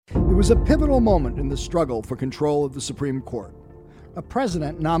was a pivotal moment in the struggle for control of the Supreme Court. A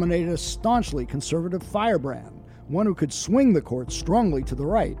president nominated a staunchly conservative firebrand, one who could swing the court strongly to the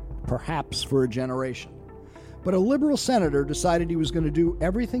right, perhaps for a generation. But a liberal senator decided he was going to do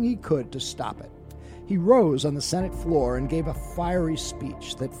everything he could to stop it. He rose on the Senate floor and gave a fiery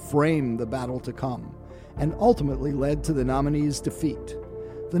speech that framed the battle to come, and ultimately led to the nominee's defeat.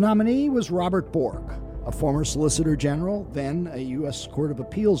 The nominee was Robert Bork, a former Solicitor General, then a U.S. Court of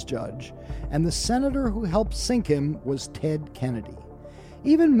Appeals judge, and the senator who helped sink him was Ted Kennedy.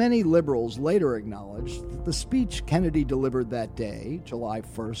 Even many liberals later acknowledged that the speech Kennedy delivered that day, July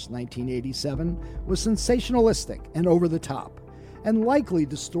 1st, 1987, was sensationalistic and over the top, and likely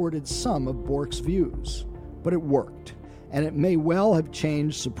distorted some of Bork's views. But it worked, and it may well have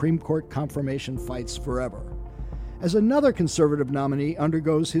changed Supreme Court confirmation fights forever. As another conservative nominee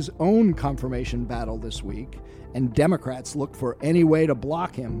undergoes his own confirmation battle this week, and Democrats look for any way to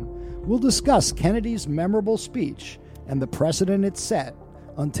block him, we'll discuss Kennedy's memorable speech and the precedent it set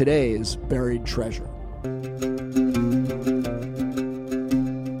on today's Buried Treasure.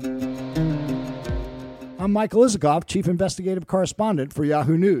 I'm Michael Isikoff, Chief Investigative Correspondent for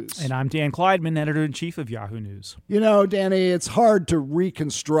Yahoo News. And I'm Dan Kleidman, Editor-in-Chief of Yahoo News. You know, Danny, it's hard to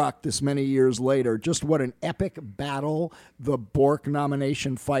reconstruct this many years later just what an epic battle the Bork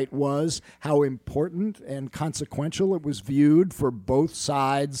nomination fight was, how important and consequential it was viewed for both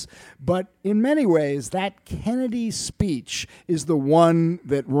sides. But in many ways, that Kennedy speech is the one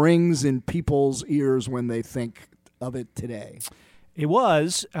that rings in people's ears when they think of it today. It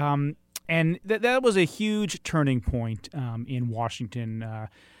was. And that was a huge turning point in Washington,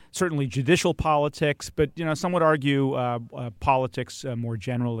 certainly judicial politics, but some would argue politics more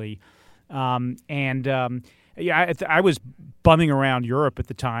generally. I was bumming around Europe at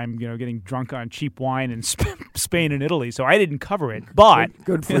the time, getting drunk on cheap wine in Spain and Italy, so I didn't cover it. But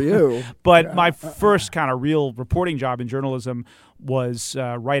good for you. But my first kind of real reporting job in journalism was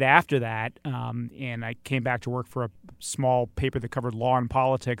right after that, and I came back to work for a small paper that covered law and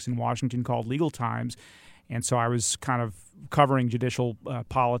politics in Washington called Legal Times, and so I was kind of covering judicial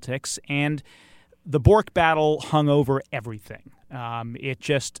politics, and the Bork battle hung over everything. It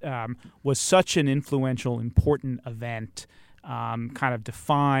just was such an influential, important event, kind of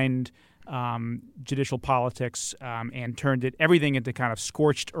defined judicial politics and turned everything into kind of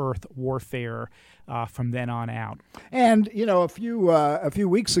scorched earth warfare from then on out. And a few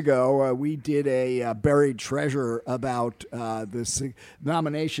weeks ago, we did a buried treasure about this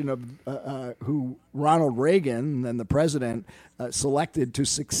nomination of who Ronald Reagan, then the president, selected to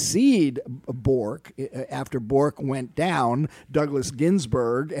succeed Bork after Bork went down, Douglas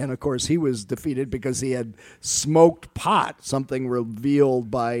Ginsburg, and of course he was defeated because he had smoked pot, something revealed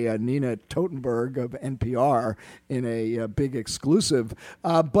by Nina Totenberg of NPR in a big exclusive.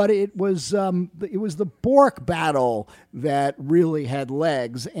 But it was the Bork battle that really had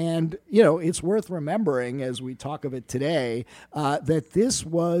legs, and it's worth remembering as we talk of it today that this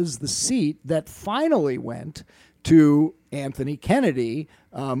was the seat that finally went to Anthony Kennedy,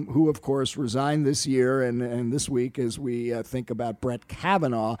 who, of course, resigned this year and this week as we think about Brett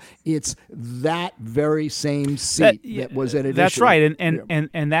Kavanaugh. It's that very same seat that was at issue. That's right,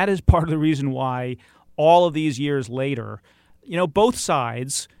 and that is part of the reason why all of these years later, both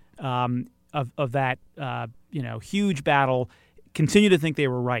sides of that huge battle continue to think they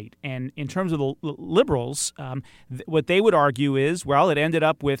were right. And in terms of the liberals, what they would argue is, well, it ended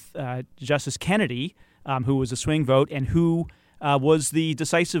up with Justice Kennedy, who was a swing vote, and who was the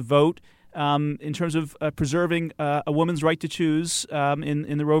decisive vote in terms of preserving a woman's right to choose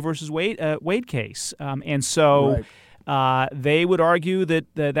in the Roe versus Wade case. And so they would argue that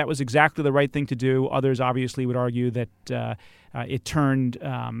that was exactly the right thing to do. Others obviously would argue that it turned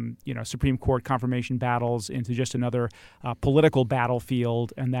Supreme Court confirmation battles into just another political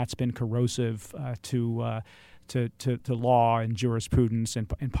battlefield, and that's been corrosive to law and jurisprudence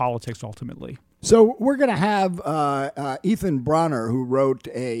and politics ultimately. So we're going to have Ethan Bronner, who wrote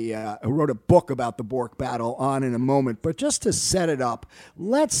a book about the Bork battle, on in a moment. But just to set it up,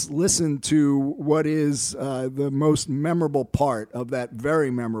 let's listen to what is the most memorable part of that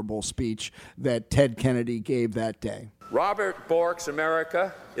very memorable speech that Ted Kennedy gave that day. Robert Bork's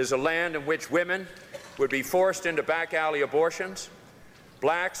America is a land in which women would be forced into back alley abortions,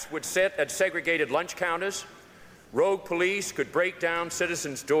 blacks would sit at segregated lunch counters, rogue police could break down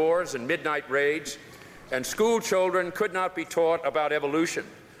citizens' doors in midnight raids, and school children could not be taught about evolution.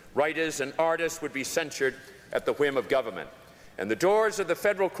 Writers and artists would be censured at the whim of government. And the doors of the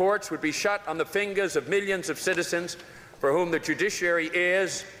federal courts would be shut on the fingers of millions of citizens for whom the judiciary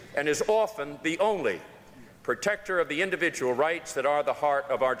is and is often the only protector of the individual rights that are the heart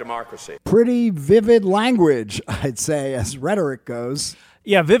of our democracy. Pretty vivid language, I'd say, as rhetoric goes.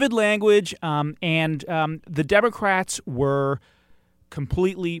 Yeah, vivid language, and the Democrats were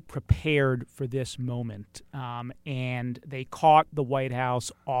completely prepared for this moment, and they caught the White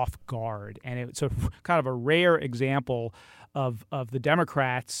House off guard. And it's kind of a rare example of the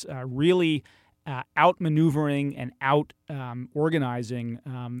Democrats really outmaneuvering and organizing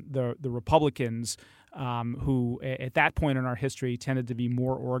the Republicans, who at that point in our history tended to be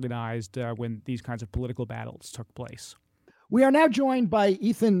more organized when these kinds of political battles took place. We are now joined by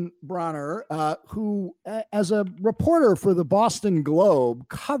Ethan Bronner, who, as a reporter for the Boston Globe,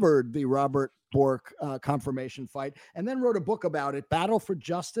 covered the Robert Bork confirmation fight and then wrote a book about it, Battle for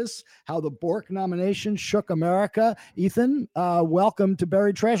Justice, How the Bork Nomination Shook America. Ethan, welcome to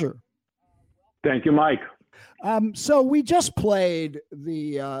Buried Treasure. Thank you, Mike. So we just played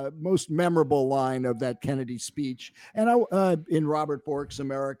the most memorable line of that Kennedy speech, and in Robert Bork's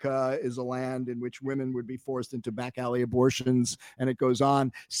America is a land in which women would be forced into back alley abortions, and it goes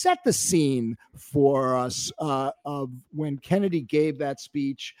on. Set the scene for us of when Kennedy gave that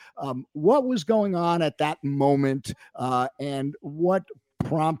speech. What was going on at that moment, and what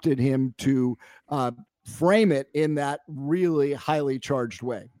prompted him to frame it in that really highly charged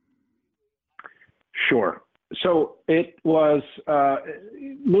way? Sure. So it was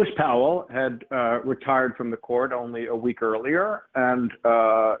Lewis Powell had retired from the court only a week earlier, and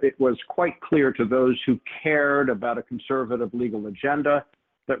it was quite clear to those who cared about a conservative legal agenda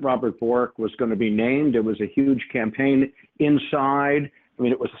that Robert Bork was going to be named. It was a huge campaign inside. I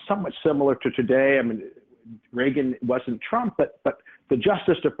mean, it was somewhat similar to today. I mean, Reagan wasn't Trump, but the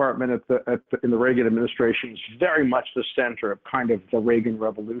Justice Department in the Reagan administration is very much the center of kind of the Reagan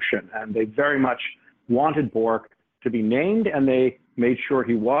Revolution, and they very much wanted Bork to be named, and they made sure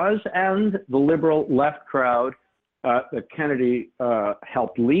he was. And the liberal left crowd that Kennedy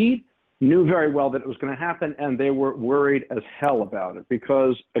helped lead knew very well that it was going to happen, and they were worried as hell about it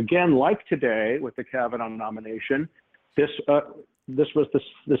because, again, like today with the Kavanaugh nomination, this was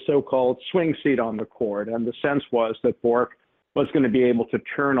the so-called swing seat on the court, and the sense was that Bork was going to be able to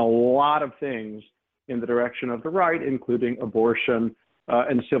turn a lot of things in the direction of the right, including abortion,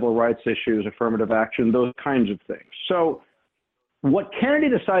 and civil rights issues, affirmative action, those kinds of things. So what Kennedy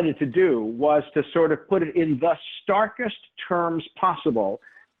decided to do was to sort of put it in the starkest terms possible.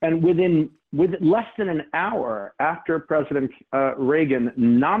 And with less than an hour after President Reagan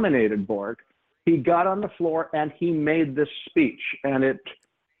nominated Bork, he got on the floor and he made this speech. And it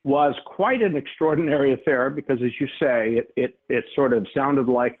was quite an extraordinary affair because, as you say, it sort of sounded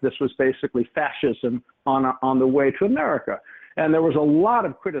like this was basically fascism on the way to America. And there was a lot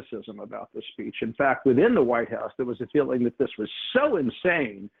of criticism about the speech. In fact, within the White House, there was a feeling that this was so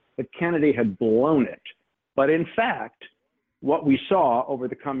insane that Kennedy had blown it. But in fact, what we saw over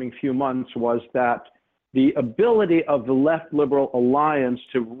the coming few months was that the ability of the left liberal alliance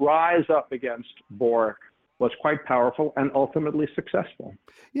to rise up against Bork was quite powerful and ultimately successful.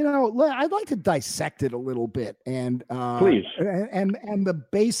 You know, I'd like to dissect it a little bit, and please, and the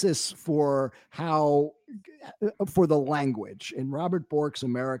basis for the language. In Robert Bork's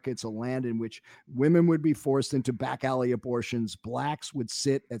America, it's a land in which women would be forced into back alley abortions, blacks would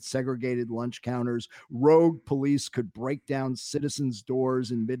sit at segregated lunch counters, rogue police could break down citizens'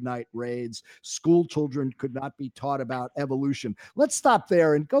 doors in midnight raids, school children could not be taught about evolution. Let's stop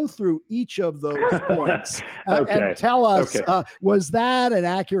there and go through each of those points and tell us, was that an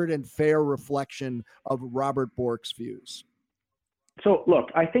accurate and fair reflection of Robert Bork's views? So, look,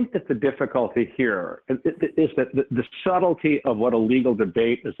 I think that the difficulty here is that the subtlety of what a legal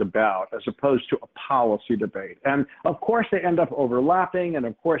debate is about as opposed to a policy debate. And, of course, they end up overlapping. And,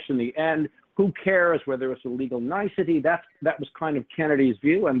 of course, in the end, who cares whether it's a legal nicety? That was kind of Kennedy's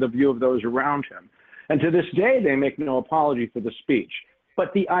view and the view of those around him. And to this day, they make no apology for the speech.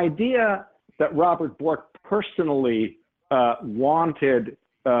 But the idea that Robert Bork personally wanted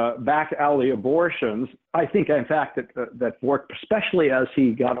back alley abortions, I think, in fact, that Bork, especially as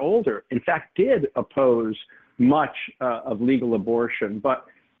he got older, in fact, did oppose much of legal abortion. But,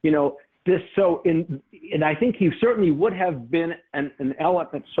 you know, and I think he certainly would have been an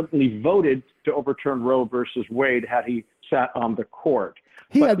element that certainly voted to overturn Roe versus Wade had he sat on the court.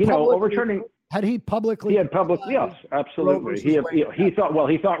 Had he publicly? Yes, absolutely. He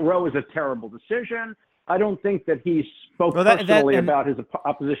thought Roe was a terrible decision. I don't think that he spoke personally about his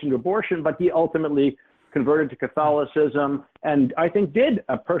opposition to abortion, but he ultimately converted to Catholicism, and I think did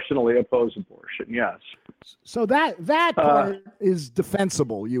personally oppose abortion, yes. So that part is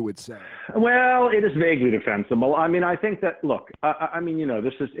defensible, you would say. Well, it is vaguely defensible. I mean, I think that, look,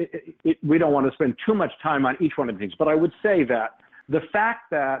 this is, we don't want to spend too much time on each one of these, but I would say that the fact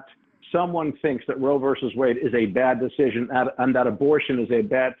that someone thinks that Roe versus Wade is a bad decision and that abortion is a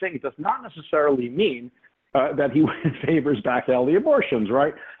bad thing does not necessarily mean that he favors back alley abortions,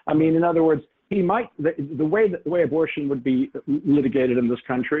 right? I mean, in other words, he might, the way abortion would be litigated in this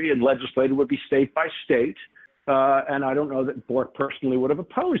country and legislated would be state by state. And I don't know that Bork personally would have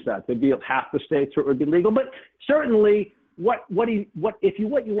opposed that. There'd be half the states where it would be legal. But certainly what you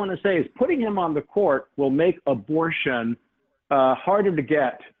want to say is putting him on the court will make abortion harder to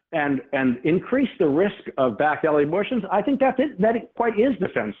get and increase the risk of back alley abortions. I think that it quite is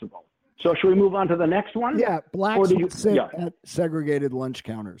defensible. So should we move on to the next one? Yeah, blacks would sit at segregated lunch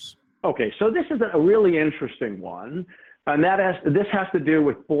counters. Okay, so this is a really interesting one, and this has to do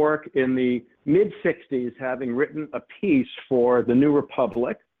with Bork in the mid-'60s having written a piece for the New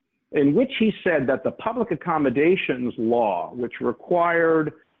Republic in which he said that the public accommodations law, which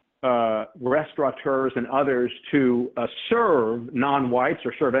required restaurateurs and others to serve non-whites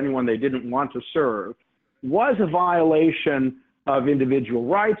or serve anyone they didn't want to serve, was a violation of individual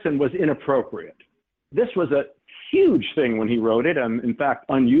rights and was inappropriate. This was a huge thing when he wrote it, and in fact,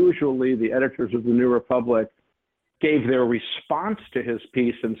 unusually, the editors of the New Republic gave their response to his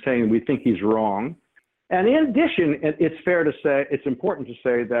piece in saying, we think he's wrong. And in addition, it's important to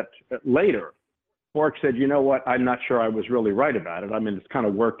say that later, Bork said, you know what, I'm not sure I was really right about it. I mean, it's kind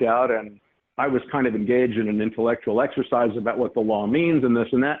of worked out, and I was kind of engaged in an intellectual exercise about what the law means and this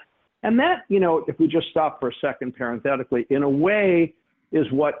and that. And that, if we just stop for a second parenthetically, in a way is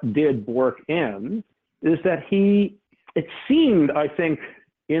what did Bork in, is that it seemed, I think,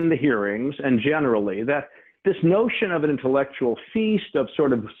 in the hearings and generally, that this notion of an intellectual feast, of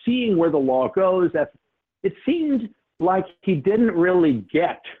sort of seeing where the law goes, that it seemed like he didn't really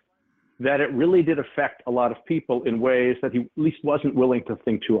get that it really did affect a lot of people in ways that he at least wasn't willing to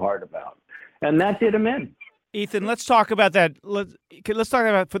think too hard about. And that did him in. Ethan, let's talk about that. Let's talk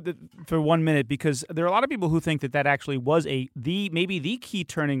about for 1 minute, because there are a lot of people who think that actually was maybe the key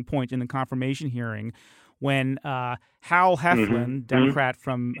turning point in the confirmation hearing, when Hal Heflin, Democrat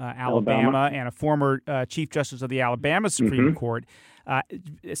from Alabama and a former Chief Justice of the Alabama Supreme Court,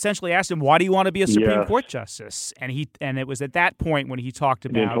 essentially asked him, "Why do you want to be a Supreme Court justice?" And it was at that point when he talked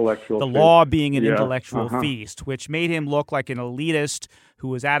about the law being an intellectual feast, which made him look like an elitist who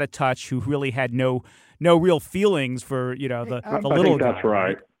was out of touch, who really had no real feelings for the little guy. That's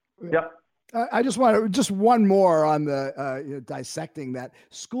right. Yep. I just want one more on the dissecting that.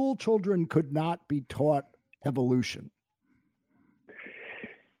 School children could not be taught evolution.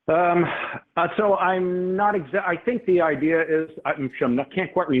 So I'm not I think the idea is, I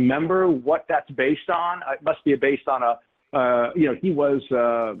can't quite remember what that's based on. It must be based on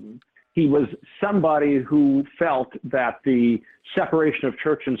he was somebody who felt that the separation of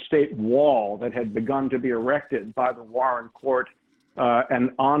church and state wall that had begun to be erected by the Warren Court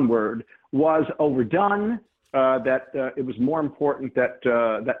and onward was overdone. That it was more important that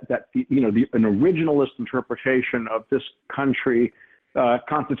an originalist interpretation of this country,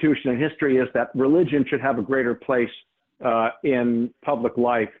 Constitution and history is that religion should have a greater place in public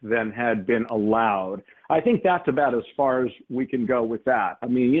life than had been allowed. I think that's about as far as we can go with that. I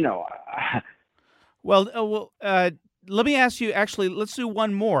mean, let me ask you, actually, let's do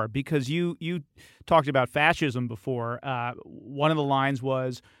one more, because you talked about fascism before. One of the lines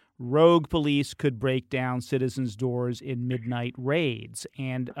was, rogue police could break down citizens' doors in midnight raids.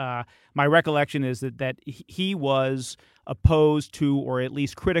 And my recollection is that he was opposed to, or at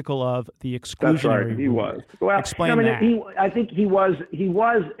least critical of, the exclusionary That's right, he was. Well, explain that. I think he was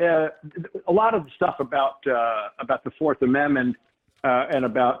a lot of the stuff about the Fourth Amendment and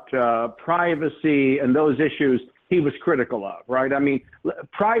about privacy and those issues he was critical of, right? I mean,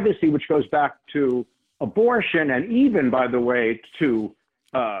 privacy, which goes back to abortion and even, by the way, to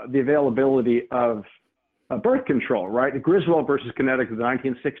the availability of birth control, right? The Griswold versus Connecticut, the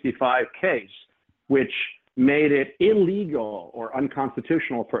 1965 case, which made it illegal or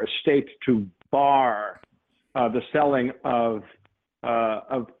unconstitutional for a state to bar the selling of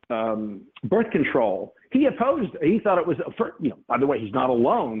birth control. He opposed. He thought it was. By the way, he's not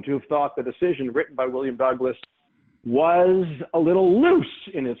alone to have thought the decision written by William Douglas was a little loose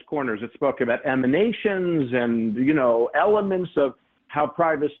in its corners. It spoke about emanations and elements of how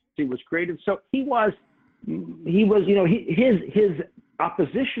privacy was created. So his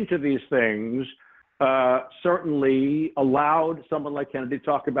opposition to these things certainly allowed someone like Kennedy to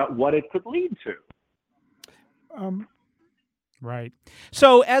talk about what it could lead to. Right.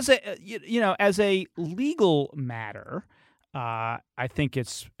 So as a legal matter, I think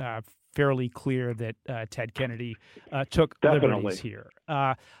it's fairly clear that Ted Kennedy took liberties here.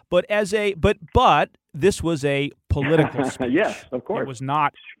 But this was a political speech. Yes, of course.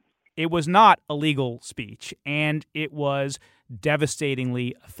 It was not a legal speech, and it was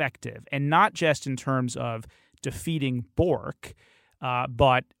devastatingly effective, and not just in terms of defeating Bork,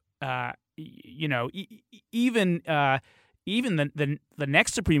 but even the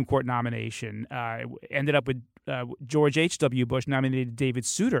next Supreme Court nomination ended up with George H.W. Bush nominated David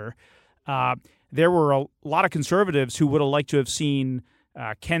Souter. There were a lot of conservatives who would have liked to have seen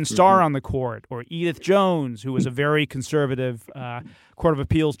Ken Starr on the court, or Edith Jones, who was a very conservative Court of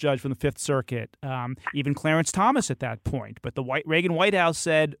Appeals judge from the Fifth Circuit, even Clarence Thomas at that point. But the Reagan White House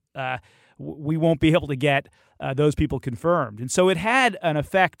said, we won't be able to get those people confirmed. And so it had an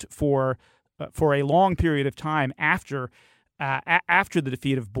effect for a long period of time after the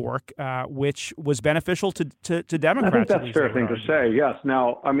defeat of Bork, which was beneficial to Democrats. I think that's a fair thing to say, yes.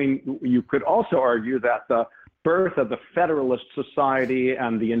 Now, I mean, you could also argue that the birth of the Federalist Society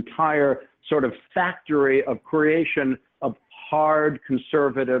and the entire sort of factory of creation of hard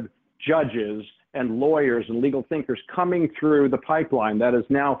conservative judges and lawyers and legal thinkers coming through the pipeline that is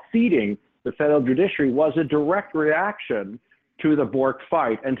now feeding the federal judiciary was a direct reaction to the Bork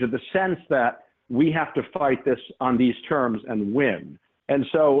fight and to the sense that we have to fight this on these terms and win. And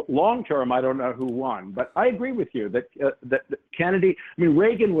so long term, I don't know who won, but I agree with you that Kennedy, I mean,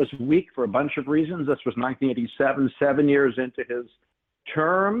 Reagan was weak for a bunch of reasons. This was 1987, 7 years into his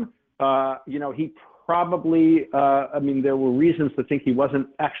term. He probably, there were reasons to think he wasn't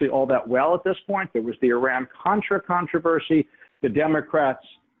actually all that well at this point. There was the Iran-Contra controversy. The Democrats,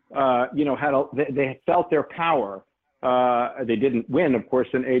 they felt their power. They didn't win, of course,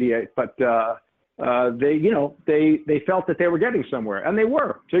 in '88, but they felt that they were getting somewhere, and they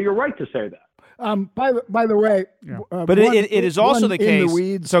were. So you're right to say that. By the way, but it is also the case. In the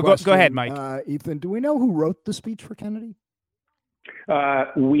weeds so question, go ahead, Mike. Ethan, do we know who wrote the speech for Kennedy?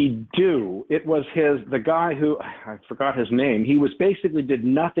 We do. It was the guy who, I forgot his name. He basically did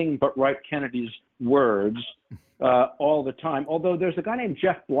nothing but write Kennedy's words all the time. Although there's a guy named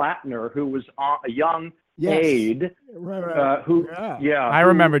Jeff Blattner who was a young aide. I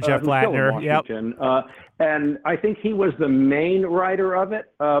remember Jeff Blattner. Yep. And I think he was the main writer of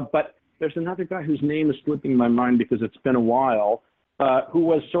it. But there's another guy whose name is slipping my mind because it's been a while, who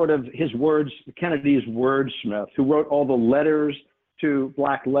was sort of Kennedy's wordsmith, who wrote all the letters to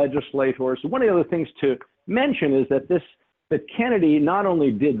black legislators. One of the other things to mention is that Kennedy not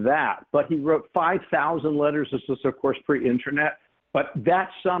only did that, but he wrote 5,000 letters. This was, of course, pre-internet. But that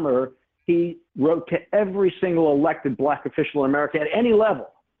summer, he wrote to every single elected black official in America at any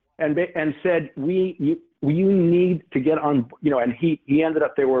level and said, you need to get on, and he ended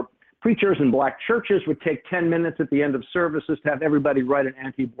up, there were preachers in black churches would take 10 minutes at the end of services to have everybody write an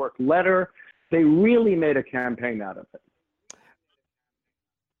anti-Bork letter. They really made a campaign out of it.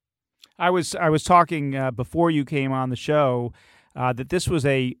 I was talking before you came on the show that this was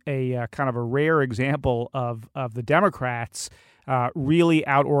a kind of a rare example of the Democrats really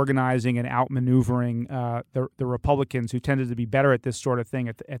out-organizing and out-maneuvering the Republicans, who tended to be better at this sort of thing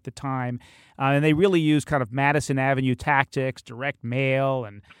at the time. And they really used kind of Madison Avenue tactics, direct mail,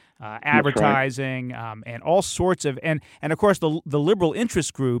 and advertising, and all sorts of and of course the liberal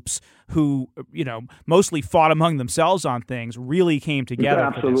interest groups who mostly fought among themselves on things really came together.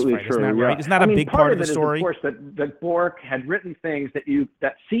 That's absolutely for this fight. true. Isn't that right? Isn't that a big part of the story? Of course, that Bork had written things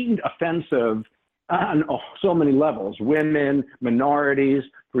that seemed offensive on so many levels: women, minorities,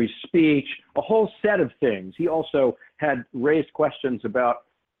 free speech, a whole set of things. He also had raised questions about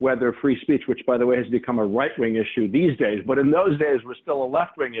whether free speech, which, by the way, has become a right-wing issue these days, but in those days was still a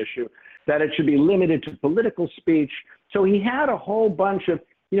left-wing issue, that it should be limited to political speech. So he had a whole bunch of,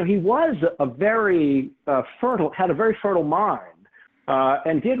 he was a very had a very fertile mind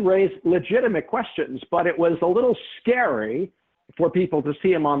and did raise legitimate questions, but it was a little scary for people to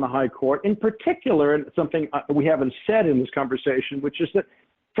see him on the high court. In particular, and something we haven't said in this conversation, which is that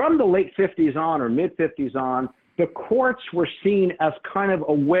from the late 50s on or mid-50s on, the courts were seen as kind of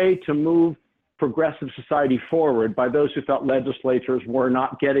a way to move progressive society forward by those who felt legislators were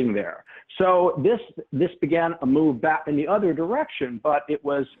not getting there. So this began a move back in the other direction, but it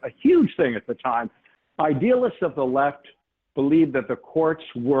was a huge thing at the time. Idealists of the left believed that the courts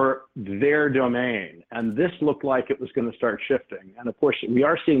were their domain, and this looked like it was going to start shifting. And of course, we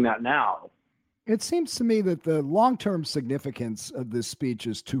are seeing that now. It seems to me that the long-term significance of this speech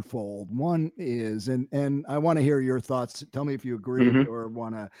is twofold. One is, and I want to hear your thoughts. Tell me if you agree Mm-hmm. or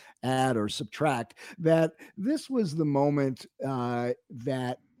want to add or subtract, that this was the moment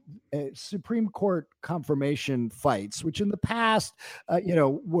that Supreme Court confirmation fights, which in the past,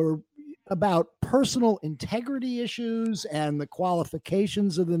 were about personal integrity issues and the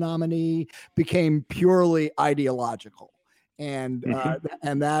qualifications of the nominee, became purely ideological. And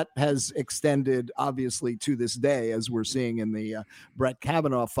that has extended, obviously, to this day, as we're seeing in the Brett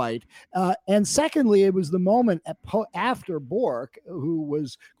Kavanaugh fight. And secondly, it was the moment after Bork, who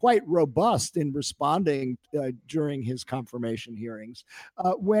was quite robust in responding during his confirmation hearings,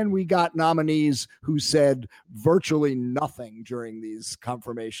 when we got nominees who said virtually nothing during these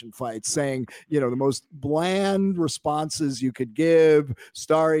confirmation fights, saying, the most bland responses you could give: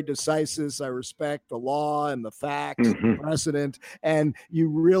 stare decisis, I respect the law and the facts, the precedent. And you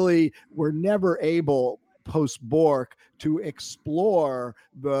really were never able, post Bork, to explore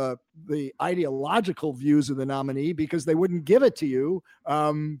the ideological views of the nominee, because they wouldn't give it to you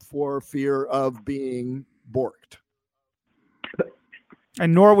for fear of being borked.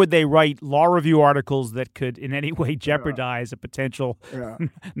 And nor would they write law review articles that could in any way jeopardize a potential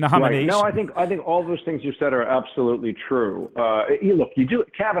nomination. Right. No, I think all those things you said are absolutely true. Look,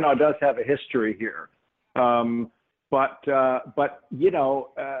 Kavanaugh does have a history here. But I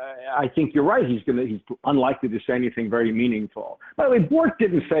think you're right. He's unlikely to say anything very meaningful. By the way, Bork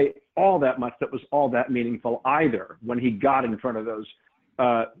didn't say all that much that was all that meaningful either when he got in front of those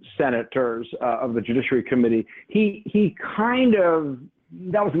senators of the Judiciary Committee. He kind of,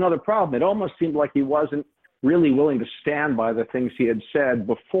 that was another problem. It almost seemed like he wasn't really willing to stand by the things he had said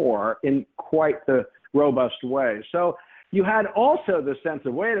before in quite the robust way. So you had also the sense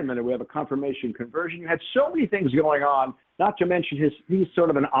of, wait a minute, we have a confirmation conversion. You had so many things going on, not to mention he's sort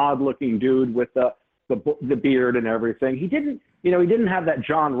of an odd-looking dude with the beard and everything. He didn't have that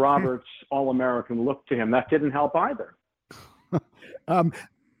John Roberts all-American look to him. That didn't help either.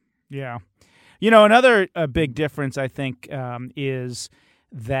 Yeah. Another big difference, I think, is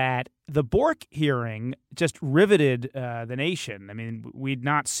that the Bork hearing just riveted the nation. I mean, we'd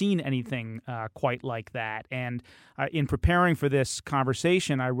not seen anything quite like that. And in preparing for this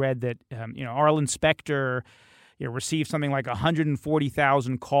conversation, I read that, Arlen Specter received something like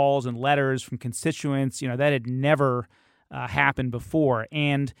 140,000 calls and letters from constituents. That had never happened before.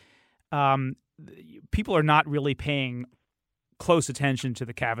 And people are not really paying close attention to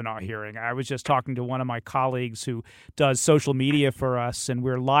the Kavanaugh hearing. I was just talking to one of my colleagues who does social media for us, and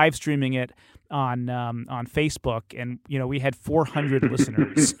we're live streaming it on Facebook, and we had 400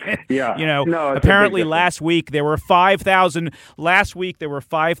 listeners. Apparently last week there were 5,000. Last week there were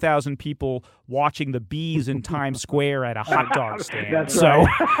 5,000 people watching the bees in Times Square at a hot dog stand. That's so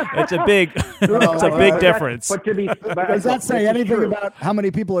right. It's a big difference. Does that say anything about how many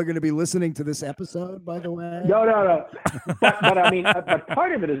people are going to be listening to this episode, by the way? No. But I mean, but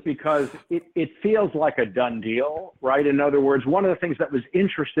part of it is because it feels like a done deal, right? In other words, one of the things that was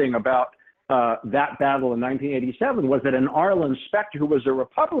interesting about that battle in 1987 was that an Arlen Specter, who was a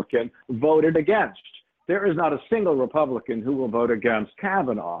Republican, voted against. There is not a single Republican who will vote against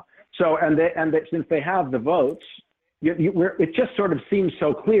Kavanaugh. So, and since they have the votes, it just sort of seems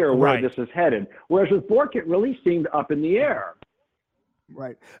so clear where this is headed. Whereas with Bork, it really seemed up in the air.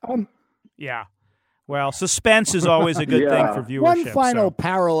 Right. Yeah. Well, suspense is always a good thing for viewership. One final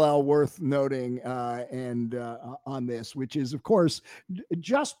parallel worth noting on this, which is, of course,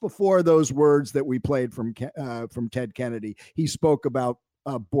 just before those words that we played from Ted Kennedy, he spoke about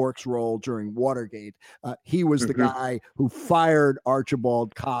Bork's role during Watergate. He was the guy who fired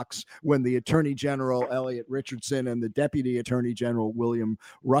Archibald Cox when the Attorney General, Elliot Richardson, and the Deputy Attorney General, William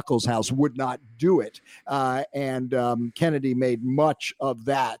Ruckelshaus, would not do it. And Kennedy made much of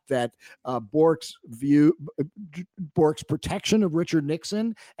that Bork's protection of Richard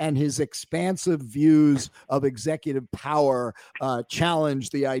Nixon and his expansive views of executive power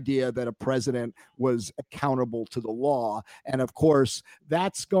challenged the idea that a president was accountable to the law. And of course,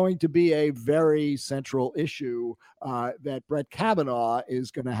 that's going to be a very central issue that Brett Kavanaugh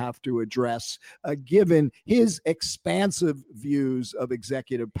is going to have to address, given his expansive views of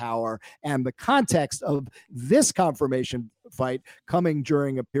executive power and the context of this confirmation fight coming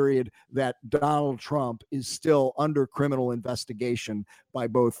during a period that Donald Trump is still under criminal investigation by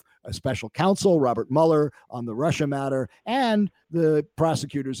both a special counsel, Robert Mueller, on the Russia matter, and the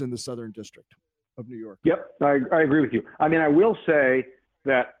prosecutors in the Southern District of New York. Yep, I agree with you. I mean, I will say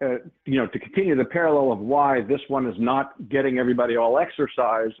that, to continue the parallel of why this one is not getting everybody all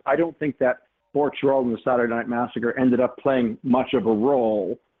exercised, I don't think that Bork's role in the Saturday Night Massacre ended up playing much of a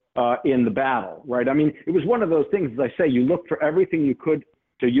role in the battle, right? I mean, it was one of those things, as I say, you looked for everything you could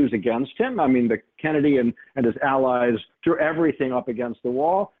to use against him. I mean, the Kennedy and his allies threw everything up against the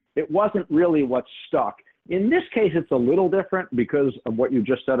wall. It wasn't really what stuck. In this case, it's a little different because of what you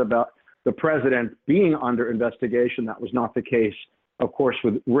just said about the president being under investigation. That was not the case, of course,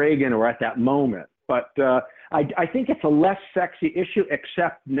 with Reagan or at that moment. But I think it's a less sexy issue,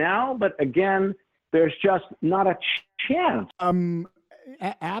 except now. But again, there's just not a chance.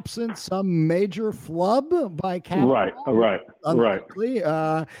 Absent some major flub by Kavanaugh. Right. Unlikely.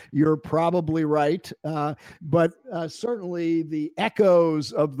 You're probably right. But certainly the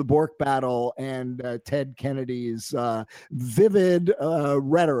echoes of the Bork battle and Ted Kennedy's vivid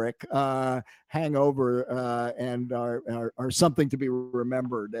rhetoric hang over and are something to be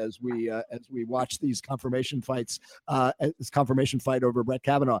remembered as we watch these confirmation fights, this confirmation fight over Brett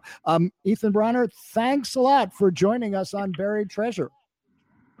Kavanaugh. Ethan Bronner, thanks a lot for joining us on Buried Treasure.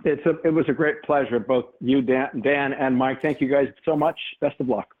 It was a great pleasure, both you, Dan, and Mike. Thank you guys so much. Best of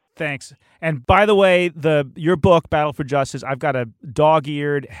luck. Thanks. And by the way, your book, Battle for Justice, I've got a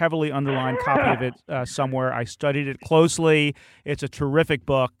dog-eared, heavily underlined copy of it somewhere. I studied it closely. It's a terrific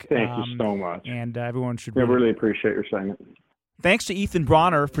book. Thank you so much. And everyone should read it. I really appreciate your saying it. Thanks to Ethan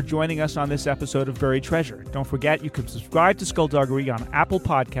Bronner for joining us on this episode of Buried Treasure. Don't forget, you can subscribe to Skullduggery on Apple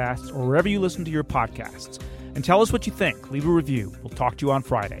Podcasts or wherever you listen to your podcasts. And tell us what you think. Leave a review. We'll talk to you on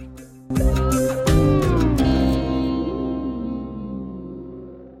Friday.